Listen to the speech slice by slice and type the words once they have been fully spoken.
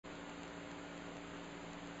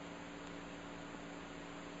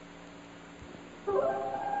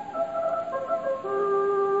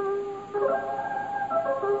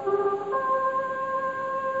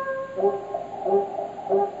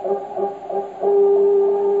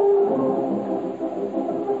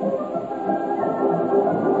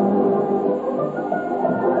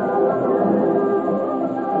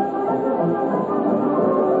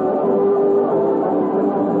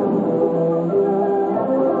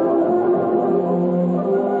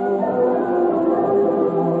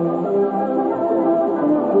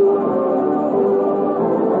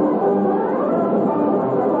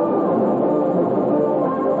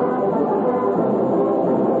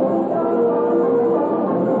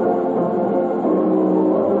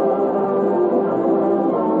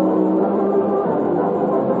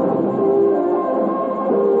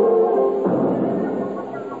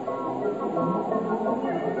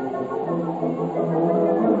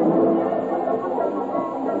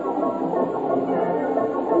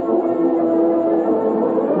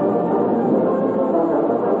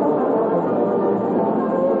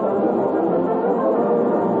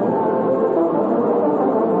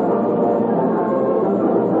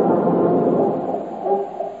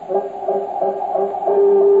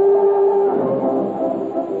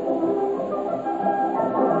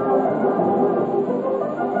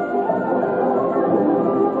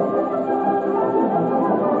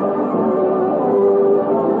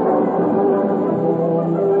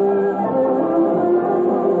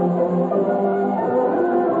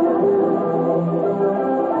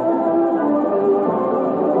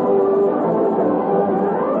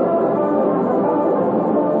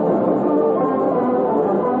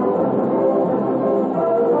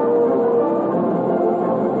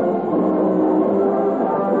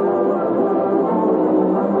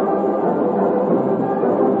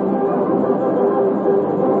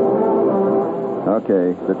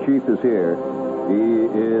Okay, the chief is here. He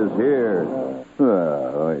is here.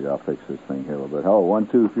 Wait, I'll fix this thing here a little bit. Oh, 1,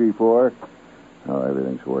 2, 3, 4. Oh,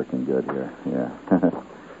 everything's working good here. Yeah.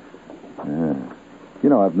 Yeah. You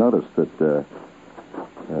know, I've noticed that...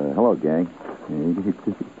 hello, gang.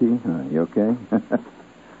 You okay?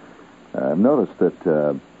 I've noticed that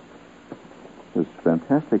there's a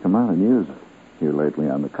fantastic amount of news here lately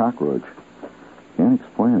on the cockroach. Can't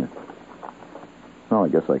explain it. Well, I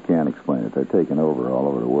guess I can explain it. They're taking over all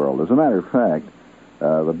over the world. As a matter of fact,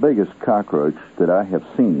 the biggest cockroach that I have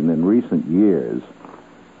seen in recent years,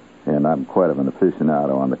 and I'm quite of an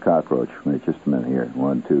aficionado on the cockroach. Wait just a minute here.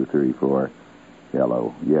 1, 2, 3, 4.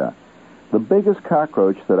 Yellow. Yeah. The biggest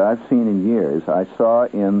cockroach that I've seen in years, I saw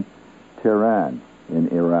in Tehran, in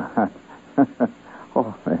Iran.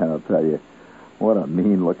 Oh, man, I'll tell you. What a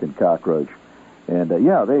mean-looking cockroach. And,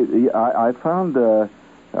 I found...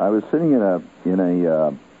 I was sitting in a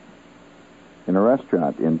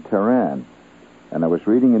restaurant in Tehran, and I was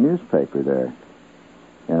reading a newspaper there,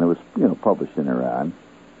 and it was published in Iran,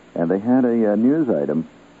 and they had a news item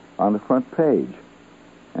on the front page,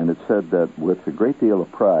 and it said that with a great deal of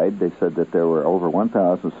pride, they said that there were over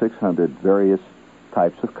 1,600 various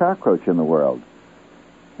types of cockroach in the world.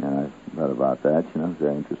 And I thought about that. It's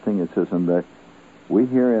very interesting. It says, and we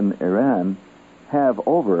here in Iran have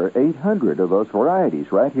over 800 of those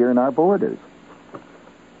varieties right here in our borders.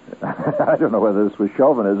 I don't know whether this was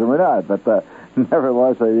chauvinism or not, but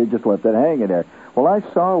nevertheless, they just left it hanging there. Well, I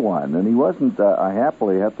saw one, and he wasn't, I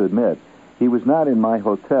happily have to admit, he was not in my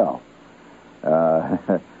hotel. No,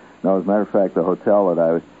 as a matter of fact, the hotel that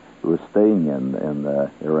I was staying in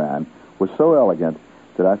Iran was so elegant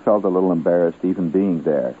that I felt a little embarrassed even being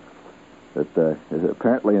there. That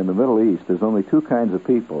apparently in the Middle East, there's only two kinds of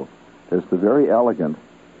people. There's the very elegant,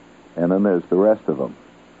 and then there's the rest of them.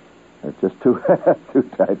 It's just two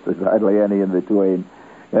types. There's hardly any in between.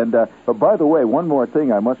 And but by the way, one more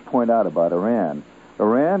thing I must point out about Iran.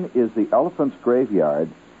 Iran is the elephant's graveyard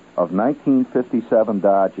of 1957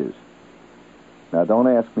 Dodges. Now, don't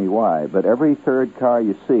ask me why, but every third car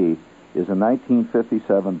you see is a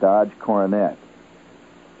 1957 Dodge Coronet.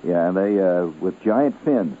 Yeah, and they with giant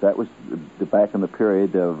fins. That was back in the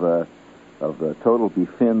period of the total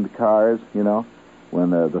befinned cars, when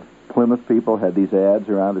the Plymouth people had these ads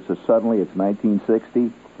around. It says, suddenly it's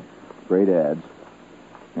 1960. Great ads.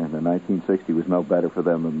 And the 1960 was no better for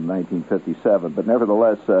them than 1957. But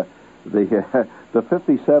nevertheless, the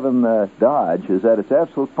 57 Dodge is at its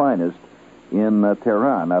absolute finest in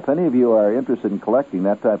Tehran. Now, if any of you are interested in collecting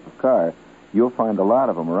that type of car, you'll find a lot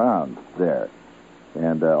of them around there.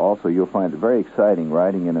 And also, you'll find it very exciting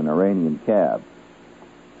riding in an Iranian cab.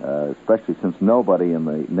 Especially since nobody in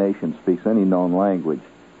the nation speaks any known language.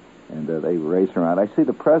 And they race around. I see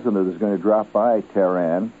the president is going to drop by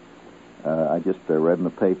Tehran. I just read in the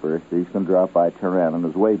paper that he's going to drop by Tehran on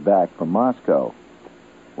his way back from Moscow,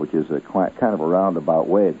 which is kind of a roundabout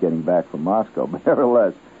way of getting back from Moscow. But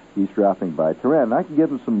nevertheless, he's dropping by Tehran. And I can give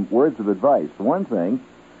him some words of advice. For one thing,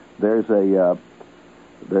 there's a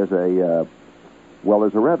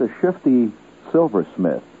rather shifty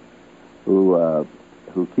silversmith who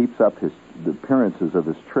keeps up the appearances of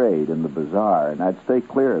his trade in the bazaar, and I'd stay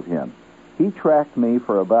clear of him. He tracked me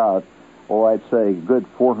for about, I'd say a good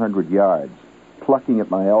 400 yards, plucking at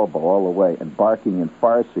my elbow all the way and barking in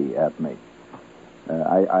Farsi at me.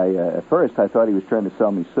 At first, I thought he was trying to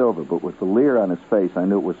sell me silver, but with the leer on his face, I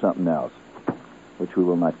knew it was something else, which we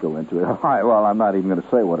will not go into. Well, I'm not even going to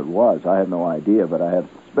say what it was. I have no idea, but I have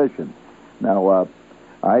suspicion. Now,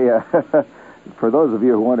 for those of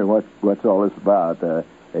you who wonder what's all this about,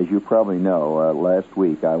 as you probably know, last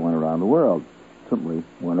week I went around the world. Simply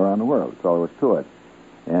went around the world. That's all there was to it.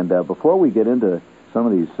 And before we get into some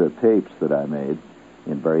of these tapes that I made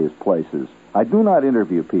in various places, I do not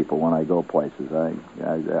interview people when I go places. I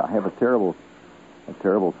have a terrible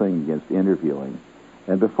thing against interviewing.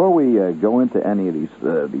 And before we go into any of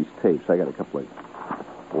these tapes, I got a couple of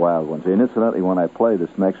wild ones. And incidentally, when I play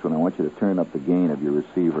this next one, I want you to turn up the gain of your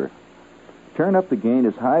receiver. Turn up the gain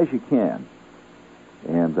as high as you can.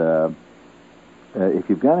 And if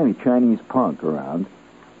you've got any Chinese punk around,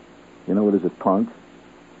 what is it, punk?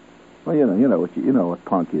 Well, you know what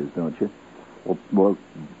punk is, don't you? Well,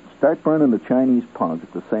 start burning the Chinese punk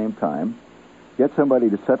at the same time. Get somebody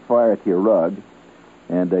to set fire to your rug,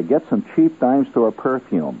 and get some cheap dime store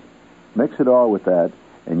perfume. Mix it all with that,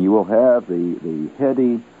 and you will have the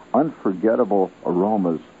heady, unforgettable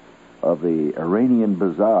aromas of the Iranian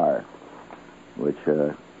bazaar, which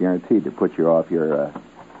guaranteed to put you off your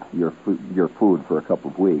food for a couple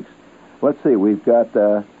of weeks. Let's see, we've got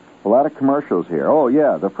a lot of commercials here. Oh,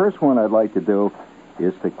 yeah, the first one I'd like to do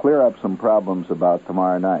is to clear up some problems about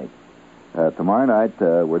tomorrow night. Tomorrow night,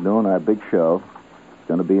 we're doing our big show. It's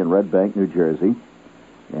going to be in Red Bank, New Jersey.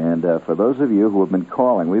 And for those of you who have been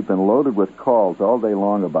calling, we've been loaded with calls all day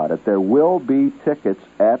long about it. There will be tickets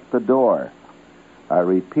at the door. I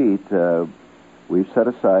repeat, we've set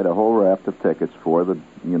aside a whole raft of tickets for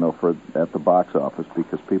at the box office,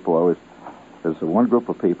 because people always, there's one group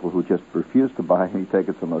of people who just refuse to buy any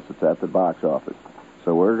tickets unless it's at the box office.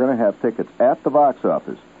 So we're going to have tickets at the box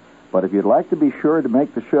office. But if you'd like to be sure to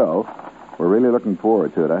make the show, we're really looking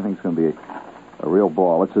forward to it. I think it's going to be a real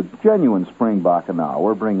ball. It's a genuine spring bacchanal.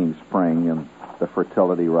 We're bringing spring and the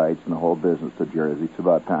fertility rights and the whole business to Jersey. It's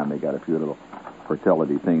about time they got a few little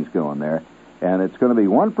fertility things going there. And it's going to be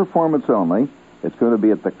one performance only. It's going to be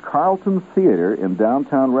at the Carlton Theater in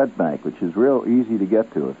downtown Red Bank, which is real easy to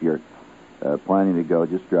get to. If you're planning to go,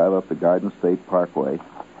 just drive up the Garden State Parkway,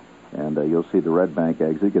 and you'll see the Red Bank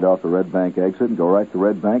exit. Get off the Red Bank exit and go right to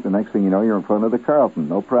Red Bank. The next thing you know, you're in front of the Carlton.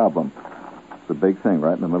 No problem. It's a big thing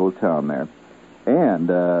right in the middle of town there. And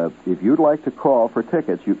if you'd like to call for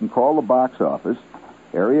tickets, you can call the box office,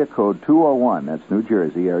 area code 201. That's New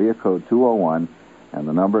Jersey, area code 201. And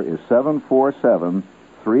the number is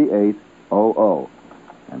 747-3800.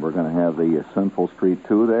 And we're going to have the Sinful Street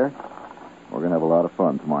 2 there. We're going to have a lot of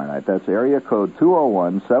fun tomorrow night. That's area code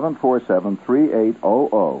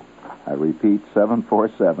 201-747-3800. I repeat,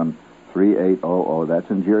 747-3800. That's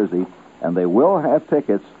in Jersey. And they will have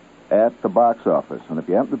tickets at the box office. And if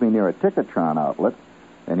you happen to be near a Ticketron outlet,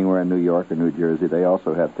 anywhere in New York or New Jersey, they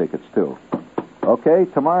also have tickets, too. Okay,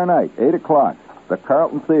 tomorrow night, 8 o'clock, the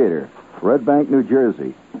Carlton Theater, Red Bank, New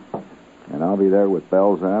Jersey. And I'll be there with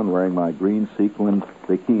bells on, wearing my green sequin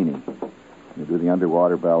bikini. We do the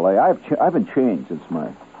underwater ballet. I've been changed since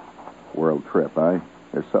my world trip.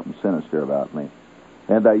 There's something sinister about me.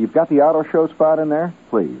 And you've got the auto show spot in there?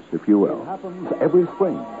 Please, if you will. It happens every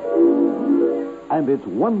spring. And it's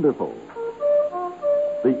wonderful.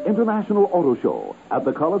 The International Auto Show at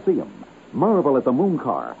the Coliseum. Marvel at the moon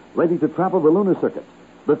car, ready to travel the lunar circuit.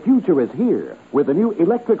 The future is here with the new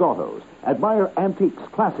electric autos. Admire antiques,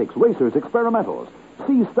 classics, racers, experimentals.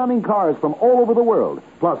 See stunning cars from all over the world,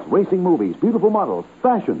 plus racing movies, beautiful models,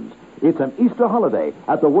 fashions. It's an Easter holiday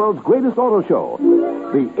at the world's greatest auto show.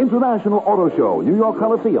 The International Auto Show, New York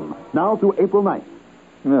Coliseum, now through April 9th.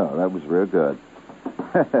 No, that was real good.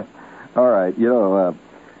 All right, to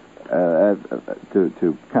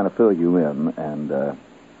kind of fill you in and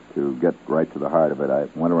to get right to the heart of it, I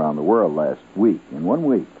went around the world last week, in 1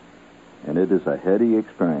 week, and it is a heady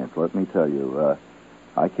experience, let me tell you.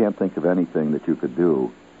 I can't think of anything that you could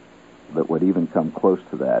do that would even come close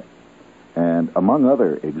to that. And among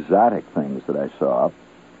other exotic things that I saw,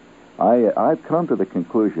 I've come to the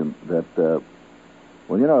conclusion that,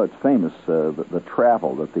 it's famous, the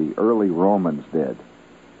travel that the early Romans did.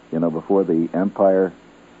 Before the empire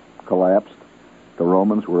collapsed, the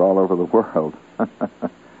Romans were all over the world.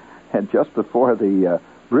 And just before the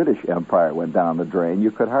British Empire went down the drain,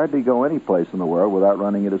 you could hardly go any place in the world without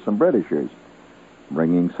running into some Britishers,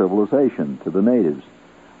 bringing civilization to the natives.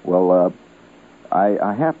 Well,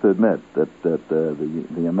 I have to admit that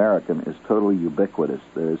the American is totally ubiquitous.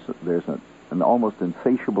 There's an almost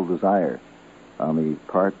insatiable desire on the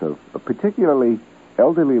part of particularly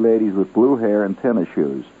elderly ladies with blue hair and tennis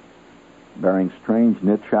shoes, bearing strange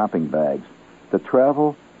knit shopping bags, to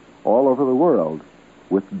travel all over the world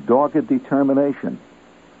with dogged determination,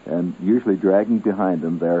 and usually dragging behind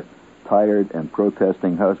them their tired and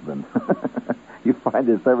protesting husband. You find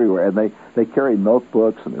this everywhere, and they carry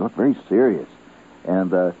notebooks, and they look very serious.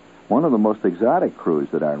 And one of the most exotic crews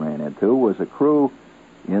that I ran into was a crew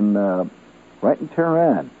right in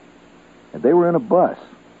Tehran, and they were in a bus.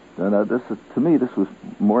 And to me, this was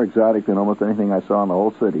more exotic than almost anything I saw in the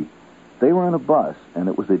whole city. They were in a bus, and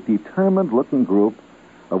it was a determined-looking group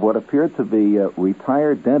of what appeared to be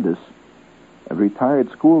retired dentists and retired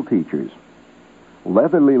school teachers.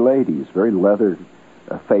 Leathery ladies, very leather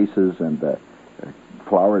faces, and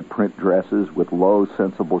flowered print dresses with low,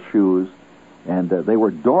 sensible shoes. And they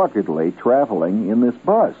were doggedly traveling in this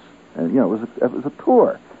bus. And, it was a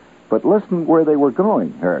tour. But listen where they were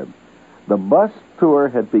going, Herb. The bus tour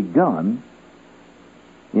had begun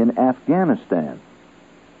in Afghanistan.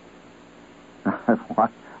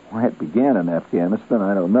 Why it began in Afghanistan,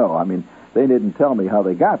 I don't know. I mean, they didn't tell me how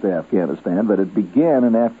they got to Afghanistan, but it began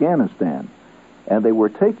in Afghanistan. And they were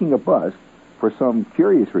taking a bus, for some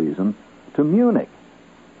curious reason, to Munich.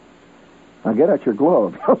 Now, get out your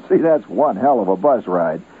globe. You'll see that's one hell of a bus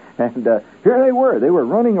ride. And here they were. They were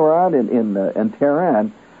running around in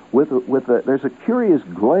Tehran with there's a curious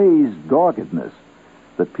glazed doggedness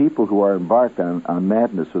that people who are embarked on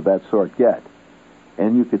madness of that sort get.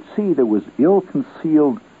 and you could see there was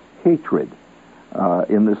ill-concealed hatred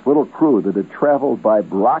in this little crew that had traveled by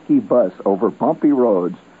rocky bus over bumpy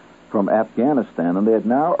roads from Afghanistan, and they had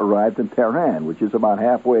now arrived in Tehran, which is about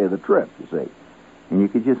halfway of the trip, you see. And you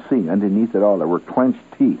could just see underneath it all there were clenched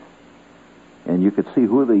teeth, and you could see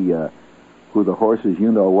who the horses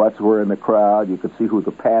you-know-whats were in the crowd. You could see who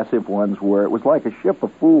the passive ones were. It was like a ship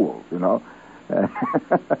of fools, you know.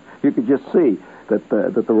 You could just see that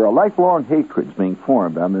there were lifelong hatreds being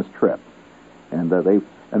formed on this trip, and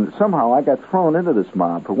somehow I got thrown into this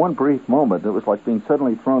mob for one brief moment. It was like being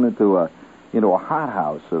suddenly thrown into a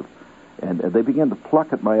hothouse and they began to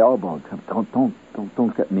pluck at my elbow.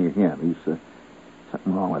 Don't get near him. He's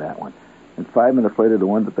something wrong with that one. And 5 minutes later, the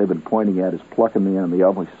one that they've been pointing at is plucking me on the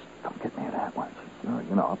elbow. He says, "Don't get near that one."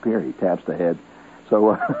 Up here. He taps the head.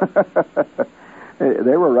 So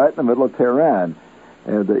they were right in the middle of Tehran.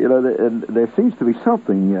 And, and there seems to be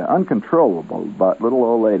something uncontrollable about little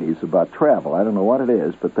old ladies, about travel. I don't know what it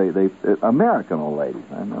is, but they American old ladies,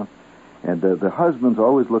 I know. And the husbands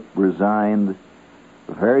always look resigned,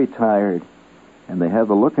 very tired, and they have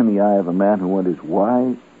the look in the eye of a man who wonders,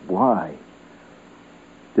 why?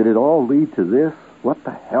 Did it all lead to this? What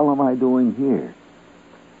the hell am I doing here?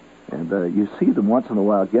 And you see them once in a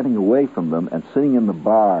while getting away from them and sitting in the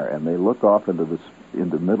bar, and they look off into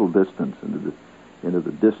the middle distance, into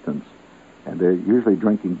the distance, and they're usually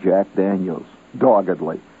drinking Jack Daniels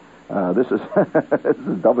doggedly. This is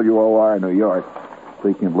WOR New York.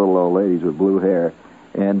 Speaking of little old ladies with blue hair,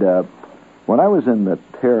 and when I was in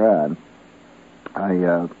Tehran,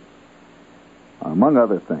 I, among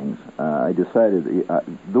other things, I decided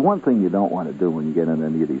the one thing you don't want to do when you get in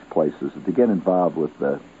any of these places is to get involved with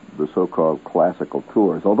the so-called classical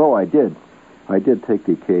tours. Although I did take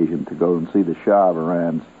the occasion to go and see the Shah of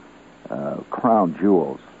Iran's crown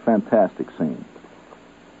jewels. Fantastic scene.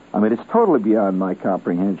 I mean, it's totally beyond my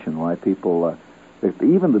comprehension why people,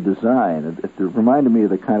 even the design, it reminded me of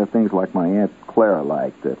the kind of things like my Aunt Clara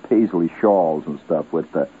liked, the paisley shawls and stuff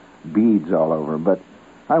with the beads all over them. But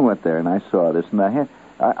I went there and I saw this, and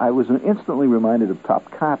I was instantly reminded of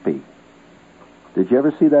Topkapi. Did you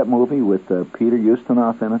ever see that movie with Peter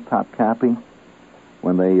Ustinov in it, Topkapi?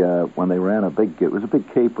 When they ran it was a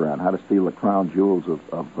big caper on how to steal the crown jewels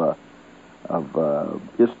of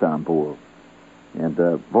Istanbul. And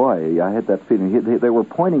boy, I had that feeling. They were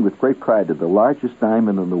pointing with great pride to the largest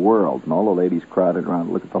diamond in the world, and all the ladies crowded around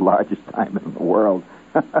to look at the largest diamond in the world.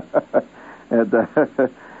 And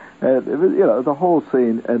it was, the whole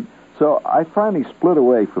scene. And so I finally split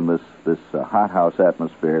away from this hothouse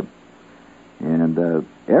atmosphere. And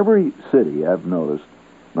every city, I've noticed,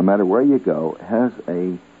 no matter where you go, has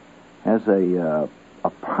a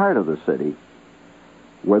part of the city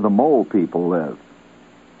where the mole people live.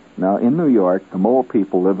 Now, in New York, the mole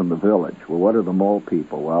people live in the village. Well, what are the mole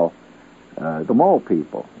people? Well, the mole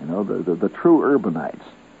people, the true urbanites.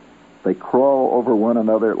 They crawl over one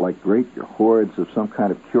another like great hordes of some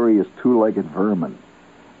kind of curious two-legged vermin.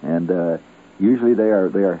 And usually they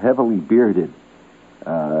are heavily bearded.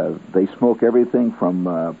 They smoke everything from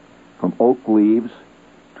oak leaves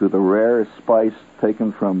to the rarest spice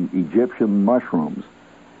taken from Egyptian mushrooms.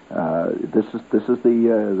 This is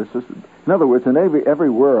in other words, in every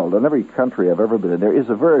world, in every country I've ever been in, there is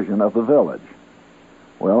a version of the village.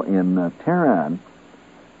 Well, in Tehran,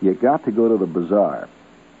 you got to go to the bazaar.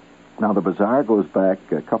 Now, the bazaar goes back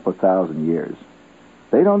a couple of thousand years.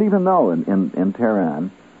 They don't even know in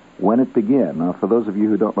Tehran when it began. Now, for those of you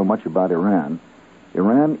who don't know much about Iran,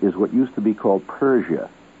 Iran is what used to be called Persia.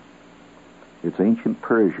 It's ancient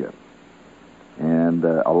Persia. And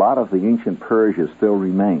a lot of the ancient Persia still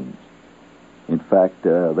remains. In fact,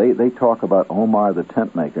 they talk about Omar the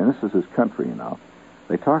tent maker, and this is his country,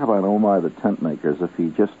 They talk about Omar the tent maker as if he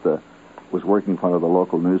just was working for one of the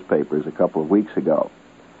local newspapers a couple of weeks ago.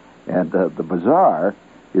 And the bazaar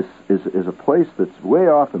is a place that's way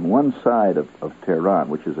off in one side of Tehran,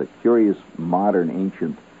 which is a curious, modern,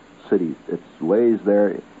 ancient city. It lays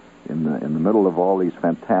there in the middle of all these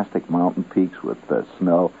fantastic mountain peaks with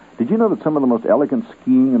snow. Did you know that some of the most elegant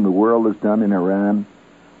skiing in the world is done in Iran?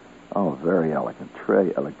 Oh, very elegant,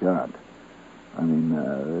 très elegant. I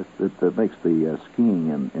mean, it makes the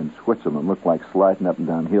skiing in Switzerland look like sliding up and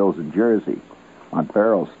down hills in Jersey on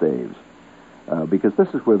barrel staves, because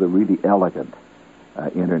this is where the really elegant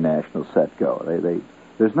international set go.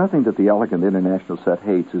 There's nothing that the elegant international set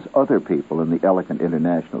hates is other people in the elegant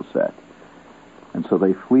international set. And so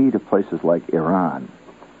they flee to places like Iran.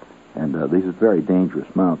 And these are very dangerous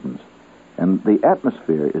mountains. And the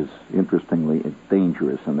atmosphere is, interestingly,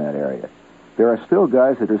 dangerous in that area. There are still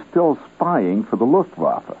guys that are still spying for the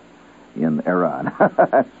Luftwaffe. in Iran.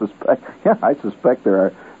 I suspect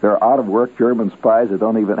there are out-of-work German spies that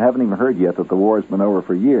haven't even heard yet that the war's been over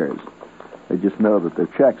for years. They just know that their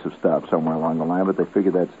checks have stopped somewhere along the line, but they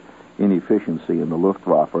figure that's inefficiency in the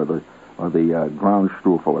Luftwaffe or the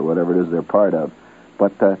Groundstufe or whatever it is they're part of.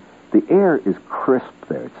 But the air is crisp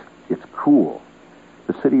there. It's cool.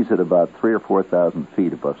 The city's at about 3,000 or 4,000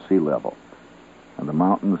 feet above sea level, and the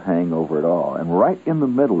mountains hang over it all. And right in the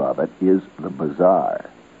middle of it is the bazaar.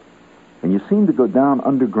 And you seem to go down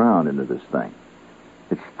underground into this thing.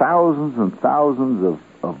 It's thousands and thousands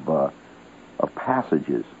of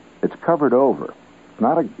passages. It's covered over.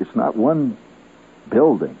 It's not one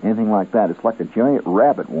building, anything like that. It's like a giant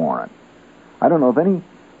rabbit warren. I don't know of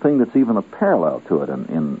anything that's even a parallel to it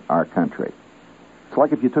in our country. It's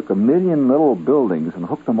like if you took 1 million little buildings and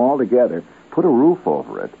hooked them all together, put a roof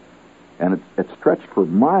over it, and it stretched for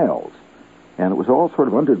miles. And it was all sort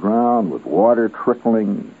of underground with water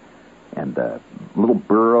trickling and little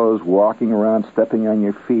burros walking around, stepping on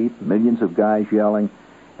your feet, millions of guys yelling.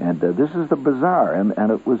 And this is the bazaar,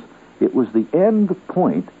 and it was the end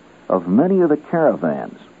point of many of the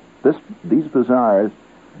caravans. This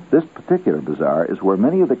particular bazaar is where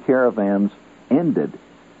many of the caravans ended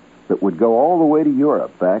that would go all the way to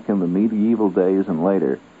Europe back in the medieval days and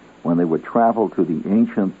later, when they would travel to the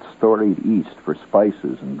ancient storied East for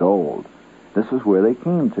spices and gold. This is where they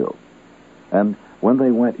came to. And when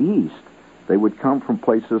they went east, they would come from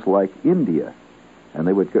places like India, and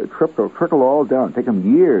they would trickle all down. Take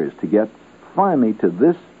them years to get finally to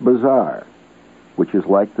this bazaar, which is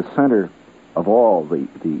like the center of all the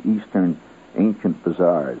eastern ancient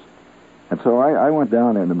bazaars. And so I went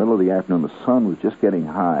down there in the middle of the afternoon. The sun was just getting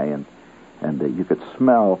high, and you could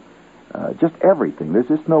smell just everything. There's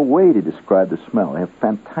just no way to describe the smell. They have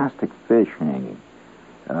fantastic fish hanging,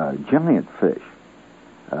 giant fish.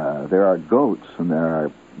 There are goats, and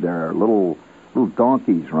there are little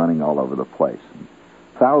donkeys running all over the place. And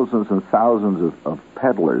thousands and thousands of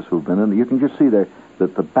peddlers who've been in. You can just see there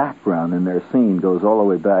that the background in their scene goes all the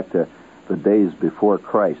way back to the days before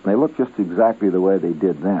Christ. And they look just exactly the way they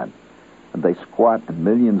did then. And they squat in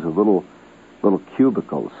millions of little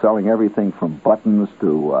cubicles, selling everything from buttons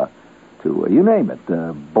to you name it,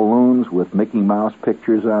 balloons with Mickey Mouse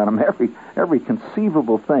pictures on them. Every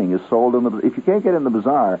conceivable thing is sold in the. If you can't get in the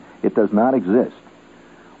bazaar, it does not exist.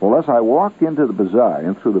 Well, as I walked into the bazaar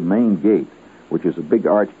and through the main gate, which is a big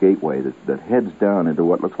arch gateway that heads down into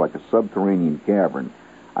what looks like a subterranean cavern,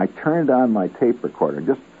 I turned on my tape recorder.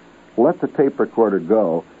 Just let the tape recorder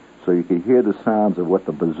go so you could hear the sounds of what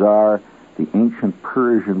the bazaar, the ancient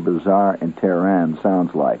Persian bazaar in Tehran,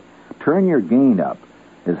 sounds like. Turn your gain up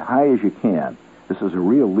as high as you can. This is a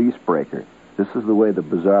real lease breaker. This is the way the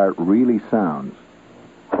bazaar really sounds.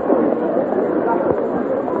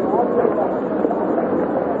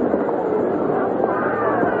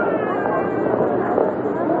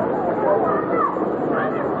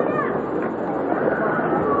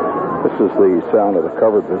 This is the sound of the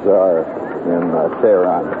covered bazaar in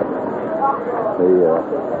Tehran.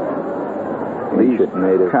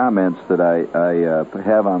 These comments that I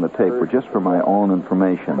have on the tape were just for my own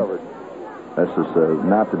information. This is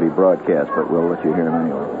not to be broadcast, but we'll let you hear them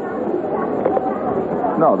anyway.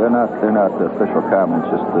 No, they're not official comments,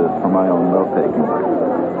 just for my own note-taking.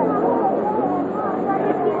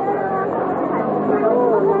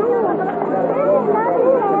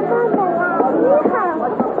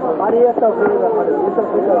 Is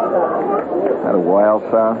that a wild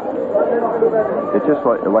sound? It's just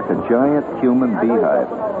like a giant human beehive.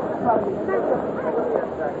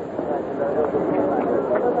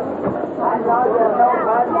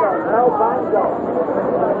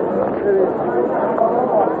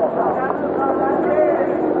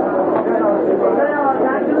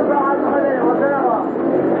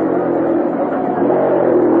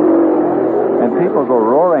 And people go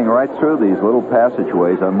roaring right through these little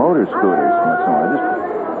passageways on motor scooters and so on.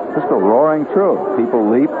 Just go roaring through. People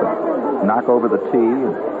leap and knock over the tea.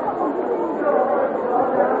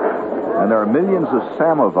 And there are millions of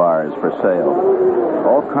samovars for sale.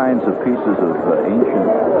 All kinds of pieces of ancient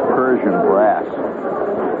Persian brass.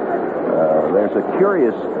 There's a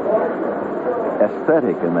curious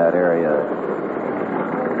aesthetic in that area.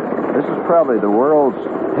 This is probably the world's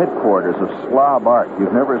headquarters of Slav art.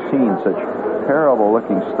 You've never seen such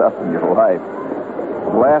terrible-looking stuff in your life.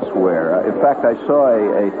 Glassware. In fact, I saw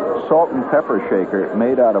a salt and pepper shaker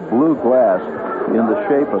made out of blue glass in the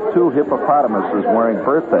shape of two hippopotamuses wearing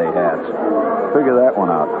birthday hats. Figure that one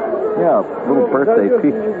out. Yeah, little birthday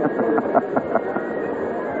piece.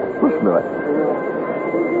 Listen to it.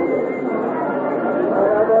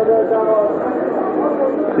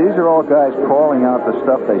 These are all guys calling out the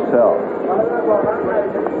stuff they sell.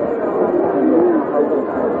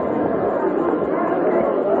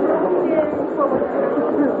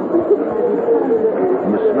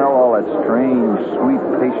 You smell all that strange, sweet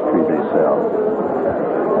pastry they sell.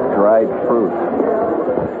 Dried fruit,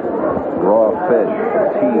 raw fish,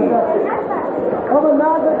 tea.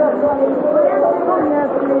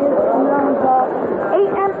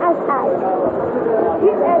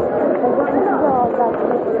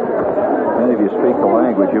 And if you speak the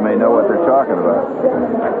language, you may know what they're talking about.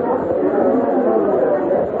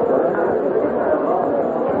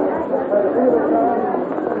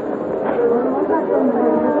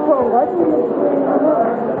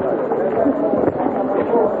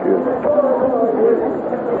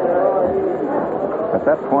 At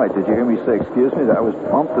that point, did you hear me say, excuse me? I was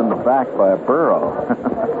bumped in the back by a burro.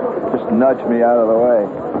 Just nudged me out of the way.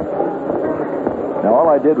 Now, all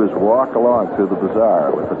I did was walk along through the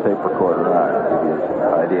bazaar with the tape recorder on to give you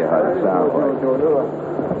an idea how it sounds like.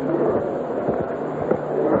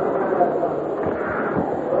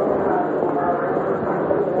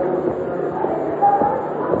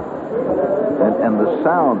 And the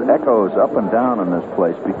sound echoes up and down in this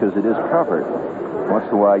place because it is covered. Once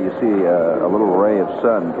in a while, you see a little ray of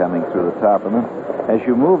sun coming through the top. And then, as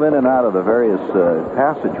you move in and out of the various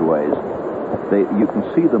passageways, you can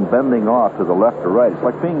see them bending off to the left or right. It's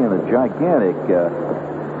like being in a gigantic,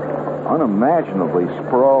 unimaginably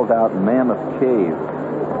sprawled out mammoth cave.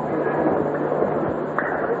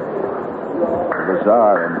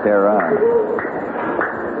 Bazaar in Tehran.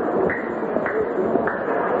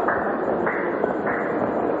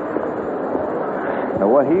 Now,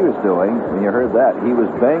 what he was doing, when you heard that, he was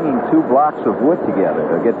banging two blocks of wood together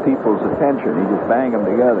to get people's attention. He just banged them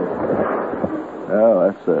together.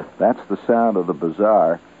 Oh, that's the sound of the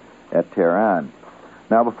bazaar at Tehran.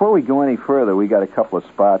 Now, before we go any further, we got a couple of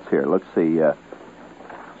spots here. Let's see.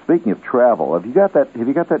 Speaking of travel, have you got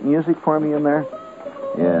that music for me in there?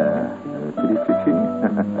 Yeah.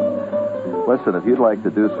 Listen, if you'd like to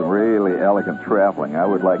do some really elegant traveling, I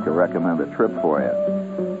would like to recommend a trip for you.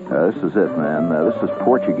 This is it, man. This is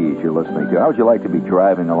Portuguese you're listening to. How would you like to be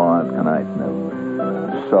driving along tonight in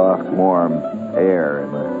the soft, warm air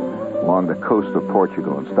along the coast of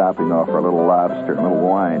Portugal and stopping off for a little lobster and a little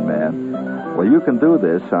wine, man? Well, you can do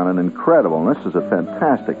this on an incredible, and this is a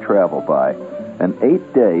fantastic travel by, an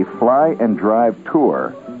 8-day fly and drive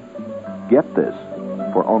tour. Get this,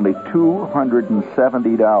 for only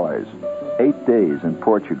 $270. 8 days in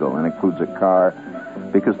Portugal, and includes a car,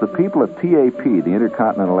 because the people at TAP, the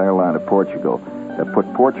Intercontinental Airline of Portugal, have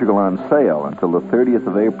put Portugal on sale until the 30th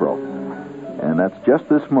of April. And that's just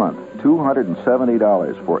this month,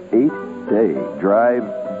 $270 for 8-day drive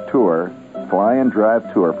tour, fly and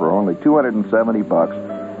drive tour for only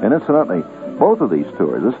 $270. And incidentally, both of these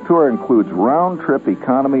tours, this tour includes round-trip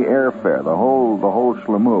economy airfare, the whole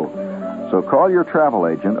schlemoo. So call your travel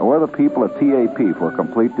agent or the people at TAP for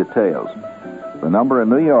complete details. The number in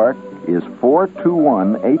New York is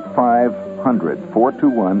 421-8500,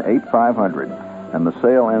 421-8500, and the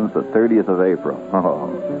sale ends the 30th of April. Oh,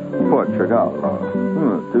 Portugal.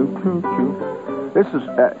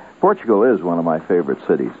 Portugal is one of my favorite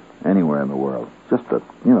cities anywhere in the world. It's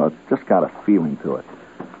just got a feeling to it.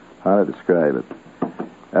 How to describe it?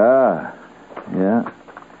 Yeah.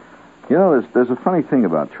 You know, there's a funny thing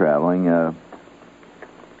about traveling.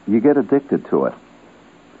 You get addicted to it.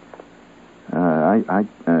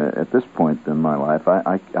 At this point in my life,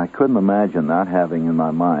 I couldn't imagine not having in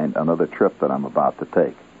my mind another trip that I'm about to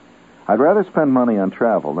take. I'd rather spend money on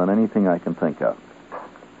travel than anything I can think of.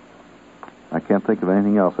 I can't think of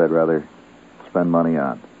anything else I'd rather spend money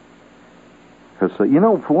on. Because,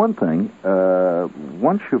 for one thing,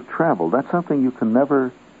 once you've traveled, that's something you can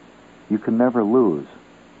never lose.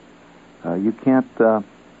 You can't,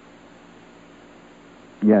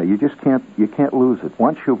 you can't lose it.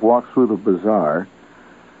 Once you've walked through the bazaar,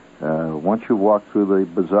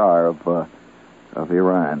 of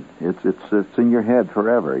Iran, it's in your head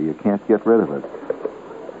forever. You can't get rid of it.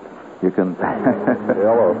 You can.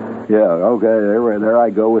 Hello. Yeah. Okay. There I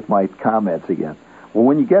go with my comments again. Well,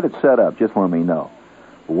 when you get it set up, just let me know.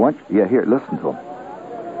 Here, listen to him.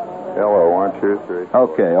 Hello. 1, 2, 3.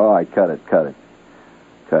 Okay. All right. Cut it.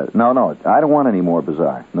 No, I don't want any more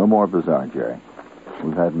bazaar. No more bazaar, Jerry.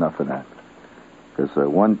 We've had enough of that. Because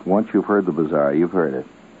once you've heard the bazaar, you've heard it.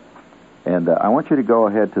 And I want you to go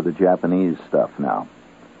ahead to the Japanese stuff now.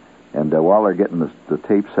 And while they're getting the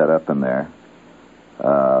tape set up in there,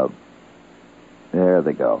 there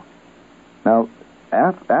they go. Now,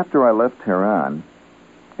 after I left Tehran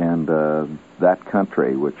and that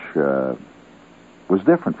country, which was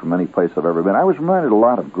different from any place I've ever been. I was reminded a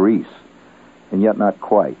lot of Greece, and yet not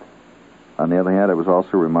quite. On the other hand, I was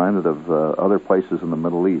also reminded of other places in the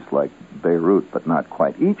Middle East, like Beirut, but not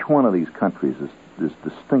quite. Each one of these countries is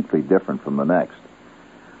distinctly different from the next.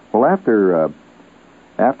 Well, after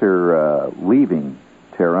leaving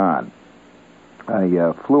Tehran,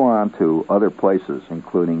 I flew on to other places,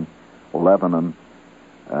 including Lebanon,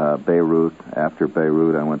 Beirut. After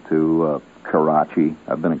Beirut, I went to Karachi.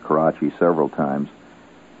 I've been in Karachi several times,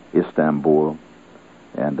 Istanbul,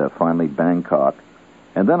 and finally Bangkok.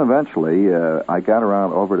 And then eventually, I got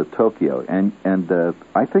around over to Tokyo, and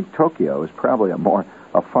I think Tokyo is probably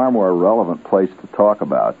a far more relevant place to talk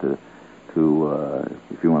about, to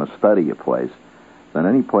if you want to study a place, than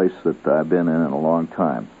any place that I've been in a long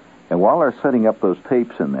time. And while they're setting up those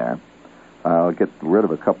tapes in there, I'll get rid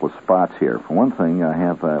of a couple of spots here. For one thing, I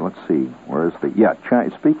have, let's see, where is China.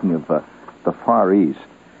 Speaking of the Far East,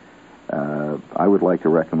 I would like to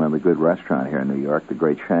recommend a good restaurant here in New York, the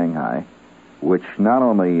Great Shanghai, which not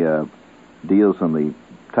only deals in the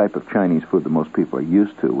type of Chinese food that most people are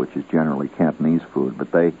used to, which is generally Cantonese food,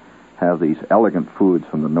 but they have these elegant foods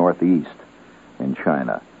from the northeast in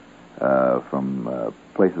China, from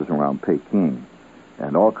places around Peking,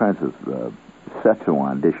 and all kinds of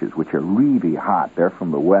Szechuan dishes, which are really hot. They're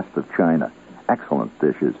from the west of China. Excellent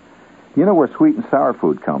dishes. You know where sweet and sour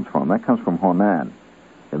food comes from? That comes from Honan,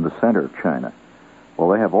 in the center of China. Well,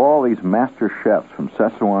 they have all these master chefs from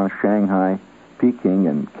Szechuan, Shanghai, Peking,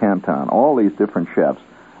 and Canton. All these different chefs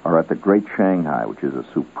are at the Great Shanghai, which is a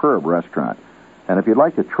superb restaurant. And if you'd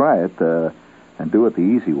like to try it and do it the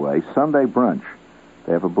easy way, Sunday brunch.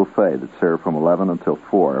 They have a buffet that's served from 11 until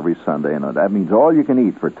 4 every Sunday, and that means all you can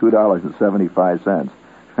eat for $2.75.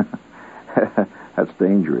 That's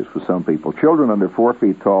dangerous for some people. Children under 4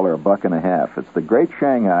 feet tall are $1.50. It's the Great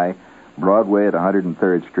Shanghai, Broadway at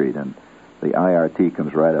 103rd Street, and the IRT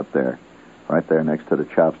comes right up there, right there next to the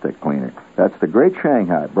chopstick cleaner. That's the Great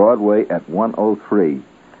Shanghai, Broadway at 103.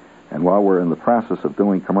 And while we're in the process of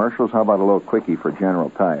doing commercials, how about a little quickie for General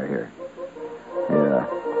Tire here? Yeah.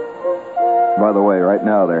 By the way, right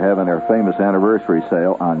now they're having their famous anniversary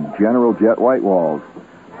sale on General Jet white walls.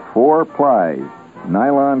 4-ply,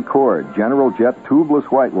 nylon cord, General Jet tubeless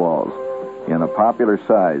white walls in a popular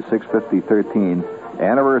size, 650/13,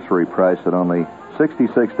 anniversary price at only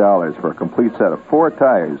 $66 for a complete set of 4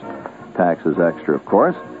 tires. Taxes extra, of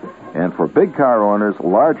course. And for big car owners,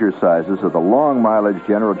 larger sizes of the long mileage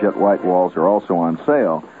General Jet white walls are also on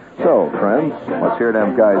sale. So, friends, let's hear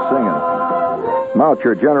them guys singing. Mount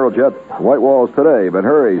your General Jet white walls today, but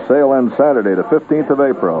hurry, sale ends Saturday, the 15th of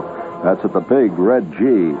April. That's at the Big Red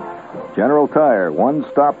G. General Tire,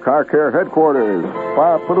 one-stop car care headquarters.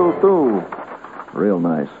 Pa-pa-doo-doo. Real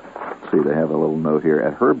nice. See, they have a little note here.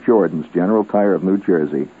 At Herb Jordan's General Tire of New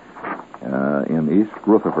Jersey, in East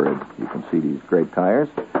Rutherford, you can see these great tires.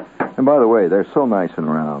 And by the way, they're so nice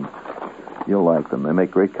and round. You'll like them. They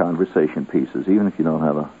make great conversation pieces, even if you don't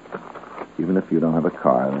have a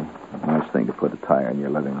car. They're a nice thing to put a tire in your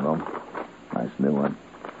living room. Nice new one.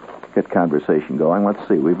 Get conversation going. Let's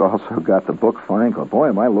see. We've also got the Book Find Club. Boy,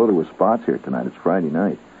 am I loaded with spots here tonight. It's Friday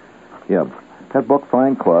night. Yeah, that Book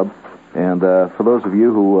Find Club. And for those of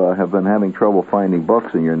you who have been having trouble finding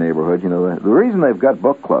books in your neighborhood, you know, the reason they've got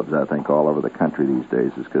book clubs, I think, all over the country these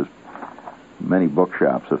days is because many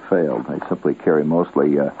bookshops have failed. They simply carry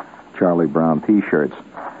mostly Charlie Brown T-shirts.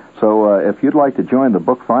 So if you'd like to join the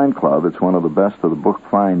Book Find Club, it's one of the best of the Book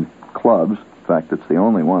Find clubs. In fact, it's the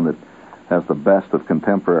only one that has the best of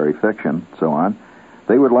contemporary fiction, so on.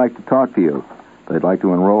 They would like to talk to you. They'd like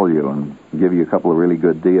to enroll you and give you a couple of really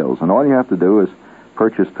good deals. And all you have to do is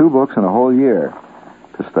purchase 2 books in a whole year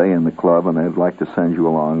to stay in the club, and they'd like to send you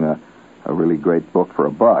along a really great book for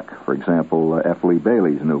 $1. For example, F. Lee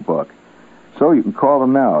Bailey's new book. So you can call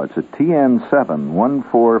them now. It's at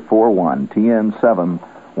TN7-1441.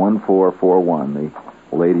 TN7-1441.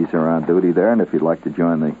 The ladies are on duty there, and if you'd like to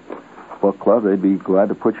join the book club, they'd be glad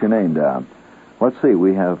to put your name down. Let's see.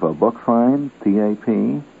 We have a Book Find, TAP.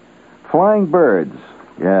 Flying Birds.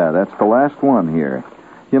 Yeah, that's the last one here.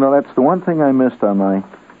 You know, that's the one thing I missed on my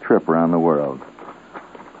trip around the world.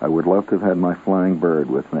 I would love to have had my Flying Bird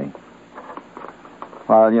with me.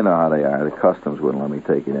 Well, you know how they are. The customs wouldn't let me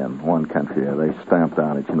take it in. One country, they stamped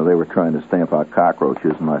on it. You know, they were trying to stamp out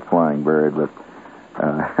cockroaches in my Flying Bird, but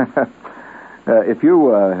if you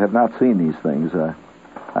have not seen these things, I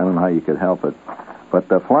don't know how you could help it. But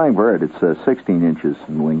the Flying Bird, it's 16 inches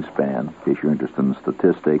in wingspan, in case you're interested in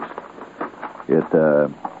statistics. It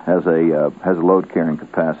has a load carrying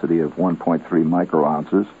capacity of 1.3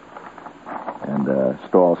 micro-ounces and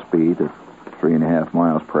stall speed of 3.5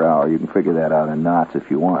 miles per hour. You can figure that out in knots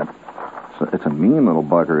if you want. it's a mean little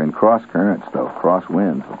bugger in cross currents, though, cross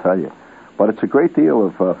winds, I'll tell you. But it's a great deal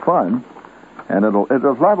of fun, and it'll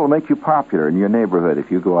liable to make you popular in your neighborhood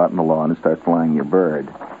if you go out in the lawn and start flying your bird.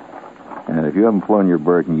 And if you haven't flown your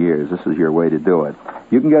bird in years, this is your way to do it.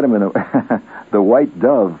 You can get them in the white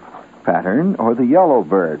dove pattern or the yellow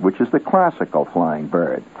bird, which is the classical flying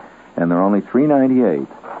bird. And they're only $3.98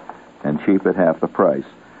 and cheap at half the price.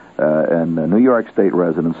 And New York State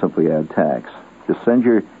residents simply add tax. Just send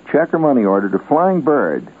your check or money order to Flying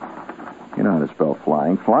Bird. You know how to spell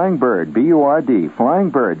flying. Flying Bird, B-U-R-D, Flying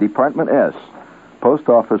Bird, Department S, Post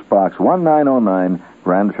Office Box 1909,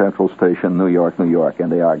 Grand Central Station, New York, New York.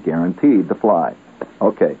 And they are guaranteed to fly.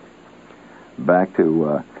 Okay. Back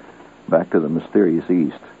to the mysterious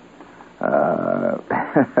East.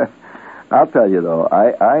 I'll tell you, though,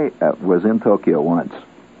 I was in Tokyo once,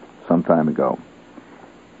 some time ago,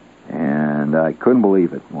 and I couldn't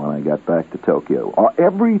believe it when I got back to Tokyo.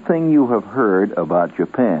 Everything you have heard about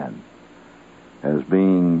Japan as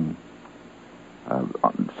being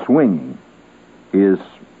swinging is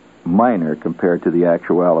minor compared to the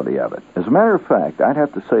actuality of it. As a matter of fact, I'd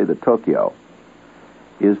have to say that Tokyo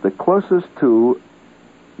is the closest to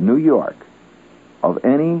New York of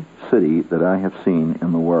any city that I have seen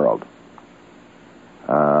in the world.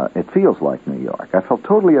 It feels like New York. I felt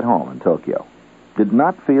totally at home in Tokyo. Did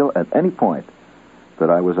not feel at any point that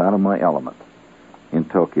I was out of my element in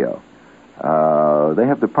Tokyo. They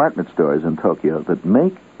have department stores in Tokyo that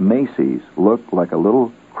make Macy's look like a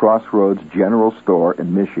little Crossroads general store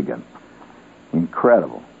in Michigan.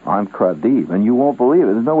 Incredible. Incredible. And you won't believe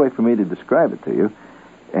it. There's no way for me to describe it to you.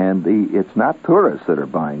 And it's not tourists that are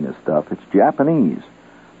buying this stuff. It's Japanese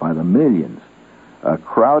by the millions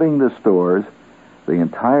crowding the stores, the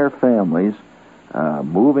entire families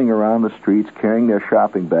moving around the streets, carrying their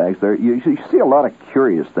shopping bags. You see a lot of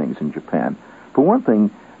curious things in Japan. For one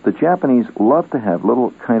thing, the Japanese love to have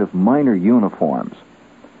little kind of minor uniforms.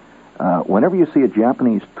 Whenever you see a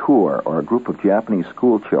Japanese tour or a group of Japanese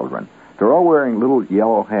school children, they're all wearing little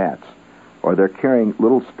yellow hats, or they're carrying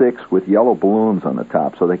little sticks with yellow balloons on the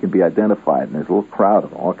top so they can be identified, and there's a little crowd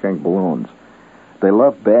of them all carrying balloons. They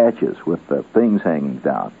love badges with things hanging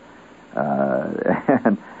down.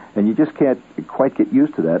 And you just can't quite get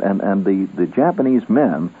used to that. And the Japanese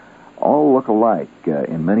men all look alike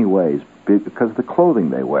in many ways because of the clothing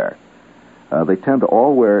they wear. They tend to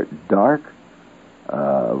all wear dark,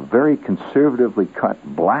 very conservatively cut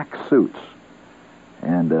black suits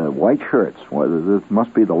and white shirts. Well, this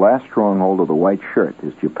must be the last stronghold of the white shirt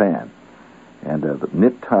is Japan. And the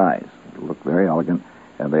knit ties look very elegant,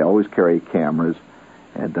 and they always carry cameras,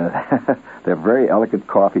 and they're very elegant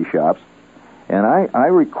coffee shops. And I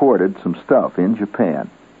recorded some stuff in Japan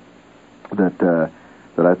that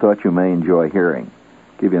I thought you may enjoy hearing.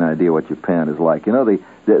 Give you an idea what Japan is like. You know,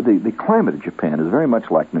 the climate of Japan is very much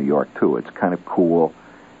like New York, too. It's kind of cool.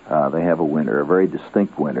 They have a winter, a very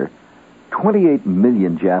distinct winter. 28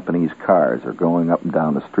 million Japanese cars are going up and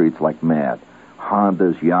down the streets like mad.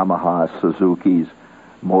 Hondas, Yamahas, Suzukis,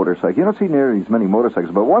 motorcycles. You don't see nearly as many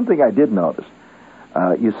motorcycles, but one thing I did notice,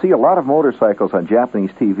 you see a lot of motorcycles on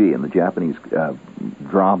Japanese TV and the Japanese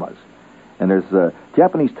dramas. And there's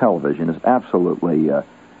Japanese television is absolutely,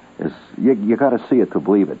 you got to see it to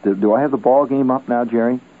believe it. Do I have the ball game up now,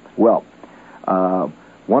 Jerry? Well,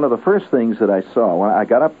 one of the first things that I saw when I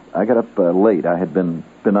got up late. I had been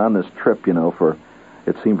on this trip, for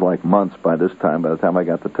it seemed like months by this time. By the time I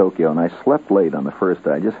got to Tokyo, and I slept late on the first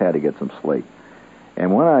day. I just had to get some sleep.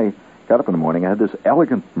 And when I got up in the morning, I had this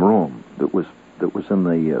elegant room that was in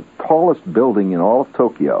the tallest building in all of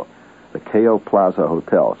Tokyo, the Keio Plaza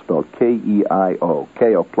Hotel, spelled K-E-I-O,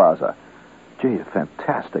 Keio Plaza. Gee, a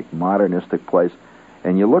fantastic, modernistic place.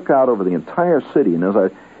 And you look out over the entire city, and as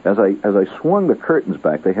I swung the curtains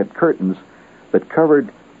back, they had curtains that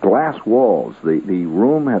covered glass walls. The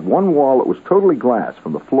room had one wall that was totally glass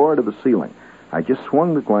from the floor to the ceiling. I just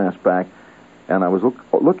swung the glass back, and I was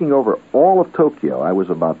looking over all of Tokyo. I was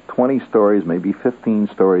about 20 stories, maybe 15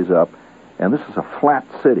 stories up, and this is a flat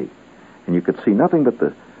city. And you could see nothing but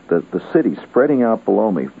the city spreading out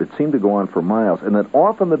below me. It seemed to go on for miles. And then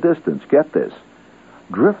off in the distance, get this,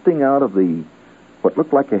 drifting out of what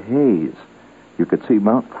looked like a haze, you could see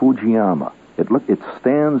Mount Fujiyama. It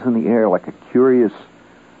stands in the air like a curious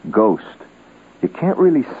ghost. You can't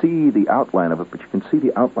really see the outline of it, but you can see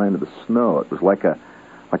the outline of the snow. It was like a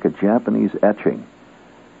Japanese etching.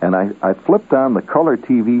 And I flipped on the color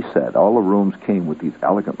TV set. All the rooms came with these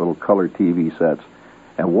elegant little color TV sets.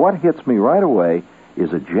 And what hits me right away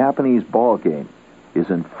is a Japanese ball game is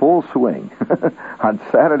in full swing on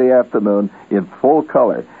Saturday afternoon in full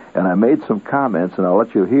color. And I made some comments, and I'll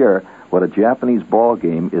let you hear what a Japanese ball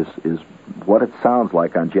game is what it sounds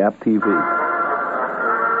like on Jap TV.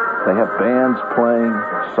 They have bands playing,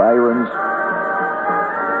 sirens.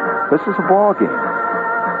 This is a ball game.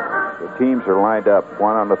 The teams are lined up,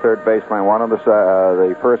 one on the third baseline, one on the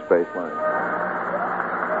first baseline.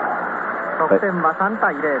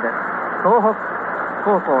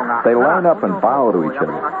 They line up and bow to each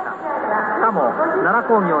other.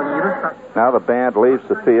 Now the band leaves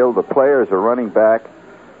the field. The players are running back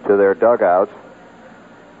to their dugouts.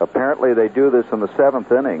 Apparently they do this in the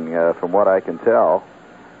seventh inning, from what I can tell.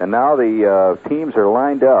 And now the teams are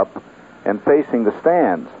lined up and facing the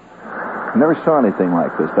stands. Never saw anything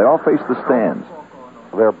like this. They all face the stands.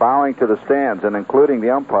 They're bowing to the stands, and including the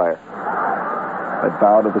umpire. They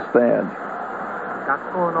bow to the stand.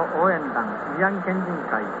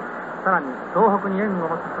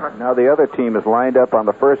 Now the other team is lined up on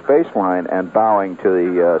the first baseline and bowing to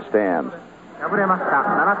the stands.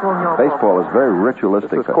 Baseball is very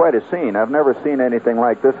ritualistic. This is quite a scene. I've never seen anything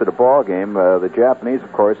like this at a ball game. The Japanese,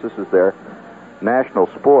 of course, this is their national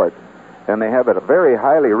sport, and they have it very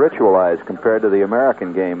highly ritualized compared to the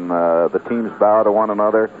American game. The teams bow to one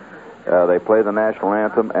another. They play the national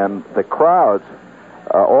anthem, and the crowds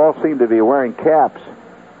all seem to be wearing caps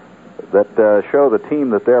that show the team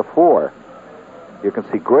that they're for. You can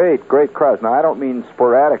see great crowds. Now, I don't mean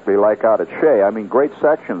sporadically like out at Shea. I mean great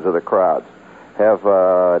sections of the crowds have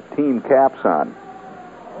team caps on.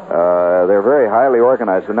 They're very highly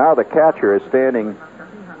organized. And now the catcher is standing,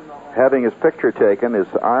 having his picture taken. His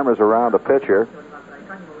arm is around the pitcher.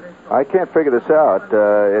 I can't figure this out.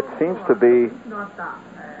 It seems to be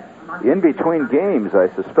in between games, I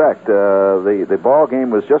suspect. The ball game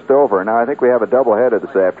was just over. Now I think we have a doubleheader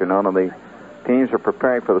this afternoon, and the teams are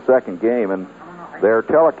preparing for the second game, and they're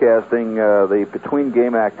telecasting the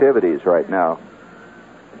between-game activities right now.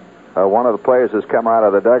 One of the players has come out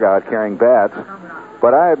of the dugout carrying bats.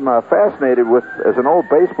 But I'm fascinated with, as an old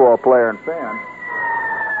baseball player and fan,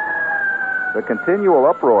 the continual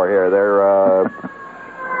uproar here.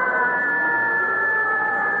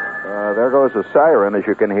 There goes a siren, as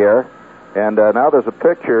you can hear. And now there's a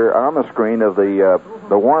picture on the screen of the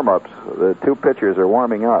warm-ups. The two pitchers are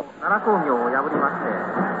warming up.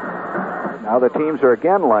 Now the teams are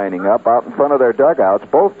again lining up out in front of their dugouts,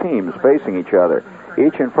 both teams facing each other,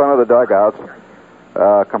 each in front of the dugouts,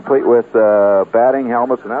 complete with batting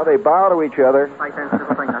helmets. Now they bow to each other.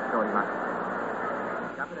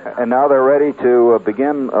 And now they're ready to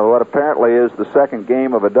begin what apparently is the second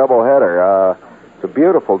game of a doubleheader. It's a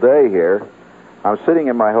beautiful day here. I'm sitting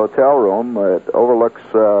in my hotel room. It overlooks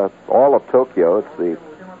all of Tokyo. It's the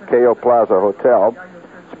Keio Plaza Hotel,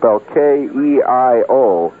 spelled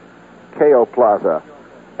K-E-I-O, Keio Plaza.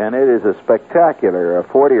 And it is a spectacular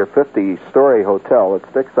 40 or 50-story hotel. It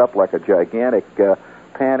sticks up like a gigantic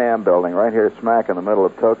Pan Am building right here smack in the middle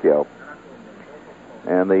of Tokyo.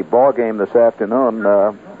 And the ball game this afternoon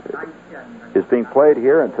is being played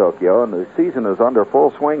here in Tokyo, and the season is under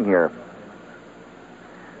full swing here.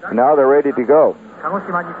 And now they're ready to go.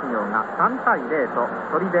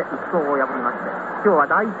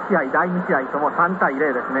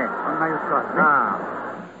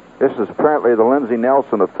 This is apparently the Lindsey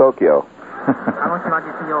Nelson of Tokyo.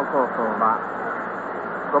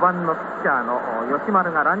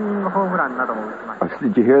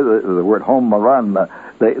 Did you hear the word home run?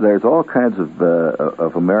 There's all kinds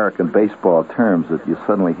of American baseball terms that you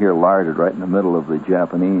suddenly hear larded right in the middle of the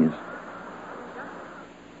Japanese.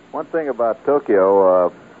 One thing about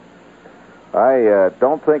Tokyo, I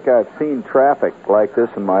don't think I've seen traffic like this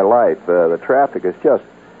in my life. The traffic is just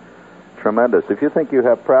tremendous. If you think you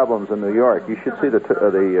have problems in New York, you should see the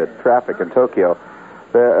traffic in Tokyo.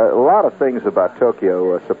 There are a lot of things about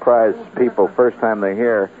Tokyo surprise people first time they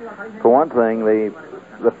hear. For one thing,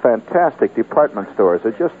 the fantastic department stores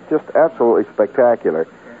are just absolutely spectacular.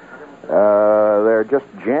 They're just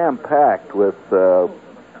jam-packed with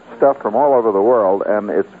stuff from all over the world, and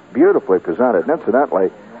it's beautifully presented. And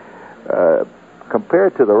incidentally,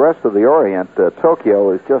 compared to the rest of the Orient,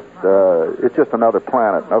 Tokyo is it's just another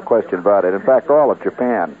planet, no question about it. In fact, all of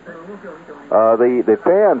Japan. The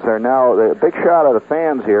fans are now, the big shot of the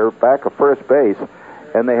fans here back of first base,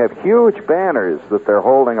 and they have huge banners that they're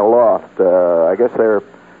holding aloft. I guess they're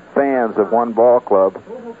fans of one ball club.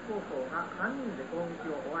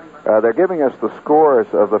 They're giving us the scores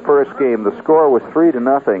of the first game. The score was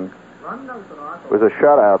 3-0. It was a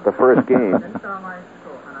shutout the first game.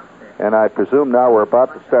 And I presume now we're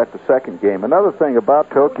about to start the second game. Another thing about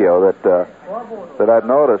Tokyo that I've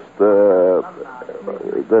noticed,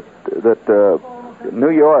 that New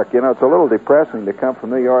York, it's a little depressing to come from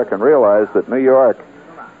New York and realize that New York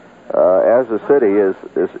as a city,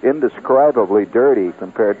 is indescribably dirty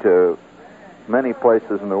compared to many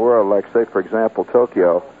places in the world, like, say, for example,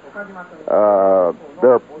 Tokyo.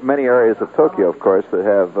 There are many areas of Tokyo, of course, that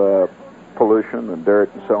have pollution and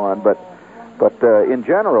dirt and so on, but in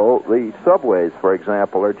general, the subways, for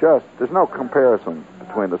example, are just, there's no comparison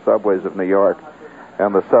between the subways of New York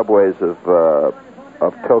and the subways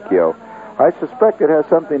of Tokyo. I suspect it has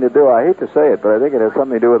something to do, I hate to say it, but I think it has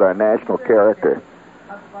something to do with our national character.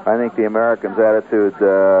 I think the Americans' attitude,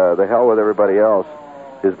 the hell with everybody else,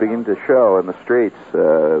 is beginning to show in the streets.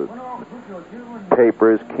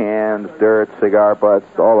 Papers, cans, dirt, cigar butts,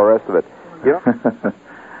 all the rest of it. You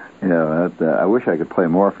know? Yeah, I wish I could play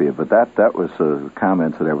more for you, but that was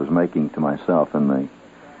comments that I was making to myself in the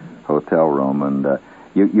hotel room, and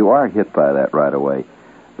you are hit by that right away.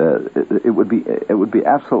 It would be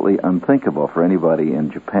absolutely unthinkable for anybody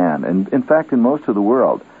in Japan, and in fact in most of the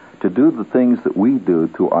world, to do the things that we do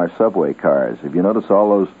to our subway cars. If you notice all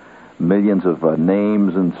those millions of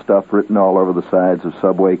names and stuff written all over the sides of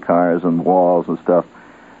subway cars and walls and stuff,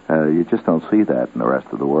 you just don't see that in the rest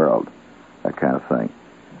of the world, that kind of thing.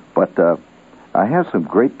 But I have some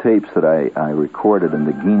great tapes that I recorded in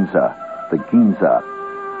the Ginza,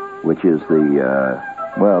 which is the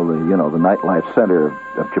nightlife center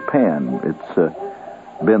of Japan. It's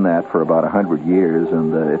been that for about 100 years,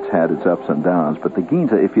 and it's had its ups and downs. But the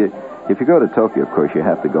Ginza, if you go to Tokyo, of course, you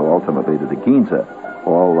have to go ultimately to the Ginza.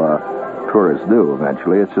 All tourists do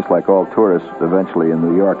eventually. It's just like all tourists eventually in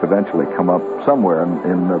New York eventually come up somewhere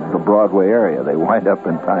in the Broadway area. They wind up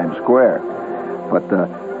in Times Square. But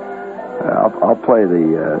I'll play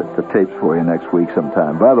the tapes for you next week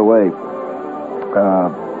sometime. By the way,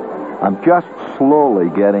 I'm just slowly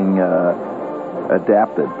getting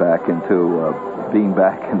adapted back into being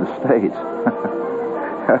back in the States.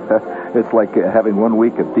 It's like having 1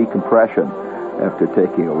 week of decompression after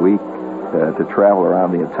taking a week to travel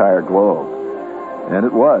around the entire globe. And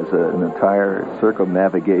it was an entire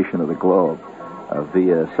circumnavigation of the globe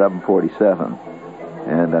via 747.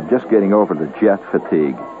 And I'm just getting over the jet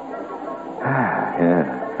fatigue.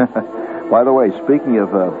 Yeah. By the way, speaking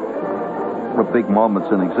of big moments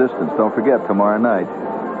in existence, don't forget, tomorrow night,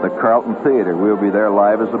 the Carlton Theater. We'll be there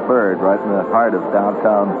live as a bird right in the heart of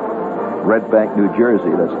downtown Red Bank, New Jersey.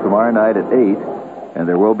 That's tomorrow night at 8, and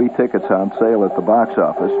there will be tickets on sale at the box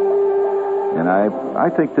office. And I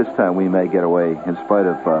think this time we may get away, in spite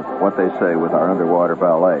of what they say with our underwater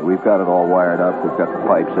ballet. We've got it all wired up. We've got the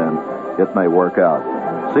pipes in. It may work out.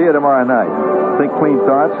 See you tomorrow night. Think clean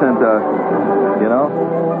thoughts and,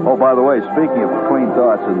 Oh, by the way, speaking of clean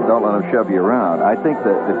thoughts and don't let them shove you around, I think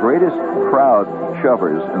that the greatest crowd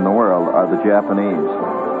shovers in the world are the Japanese.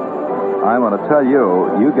 I'm going to tell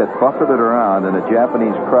you, you get buffeted around in a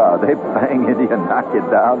Japanese crowd. They bang into you, knock you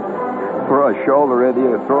down, throw a shoulder into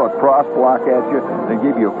you, throw a cross block at you, and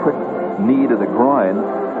give you a quick knee to the groin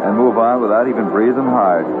and move on without even breathing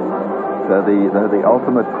hard. They're the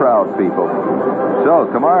ultimate crowd people. So,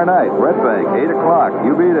 tomorrow night, Red Bank, 8 o'clock.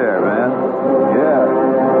 You be there, man. Yeah.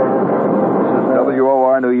 This is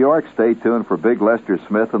WOR New York. Stay tuned for Big Lester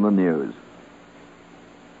Smith and the news.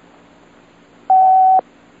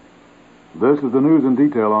 This is the news in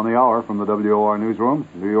detail on the hour from the WOR newsroom.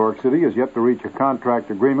 New York City is yet to reach a contract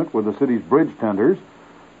agreement with the city's bridge tenders,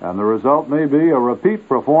 and the result may be a repeat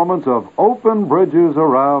performance of Open Bridges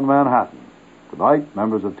Around Manhattan. Tonight,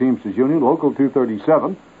 members of Teamsters Union Local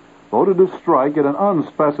 237 voted to strike at an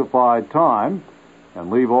unspecified time and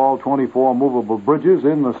leave all 24 movable bridges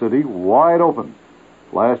in the city wide open.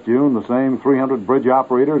 Last June, the same 300 bridge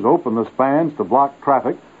operators opened the spans to block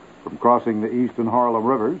traffic from crossing the East and Harlem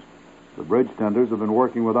rivers. The bridge tenders have been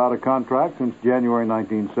working without a contract since January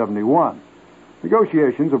 1971.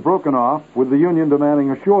 Negotiations have broken off, with the union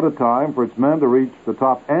demanding a shorter time for its men to reach the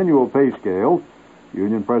top annual pay scale.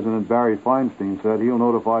 Union President Barry Feinstein said he'll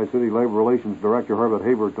notify City Labor Relations Director Herbert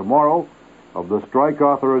Haber tomorrow of the strike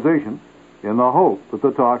authorization in the hope that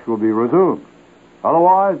the talks will be resumed.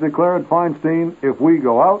 Otherwise, declared Feinstein, if we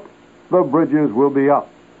go out, the bridges will be up.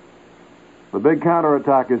 The big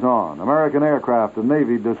counterattack is on. American aircraft and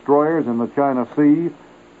Navy destroyers in the China Sea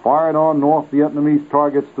fired on North Vietnamese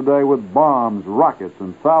targets today with bombs, rockets,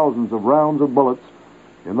 and thousands of rounds of bullets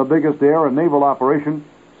in the biggest air and naval operation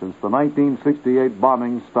since the 1968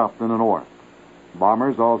 bombing stopped in the north.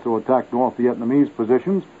 Bombers also attacked North Vietnamese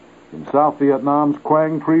positions in South Vietnam's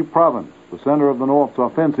Quang Tri province, the center of the North's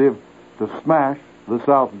offensive to smash the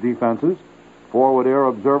South's defenses. Forward air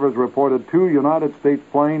observers reported 2 United States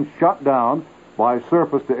planes shot down by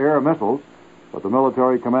surface-to-air missiles, but the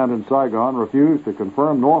military command in Saigon refused to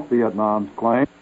confirm North Vietnam's claim.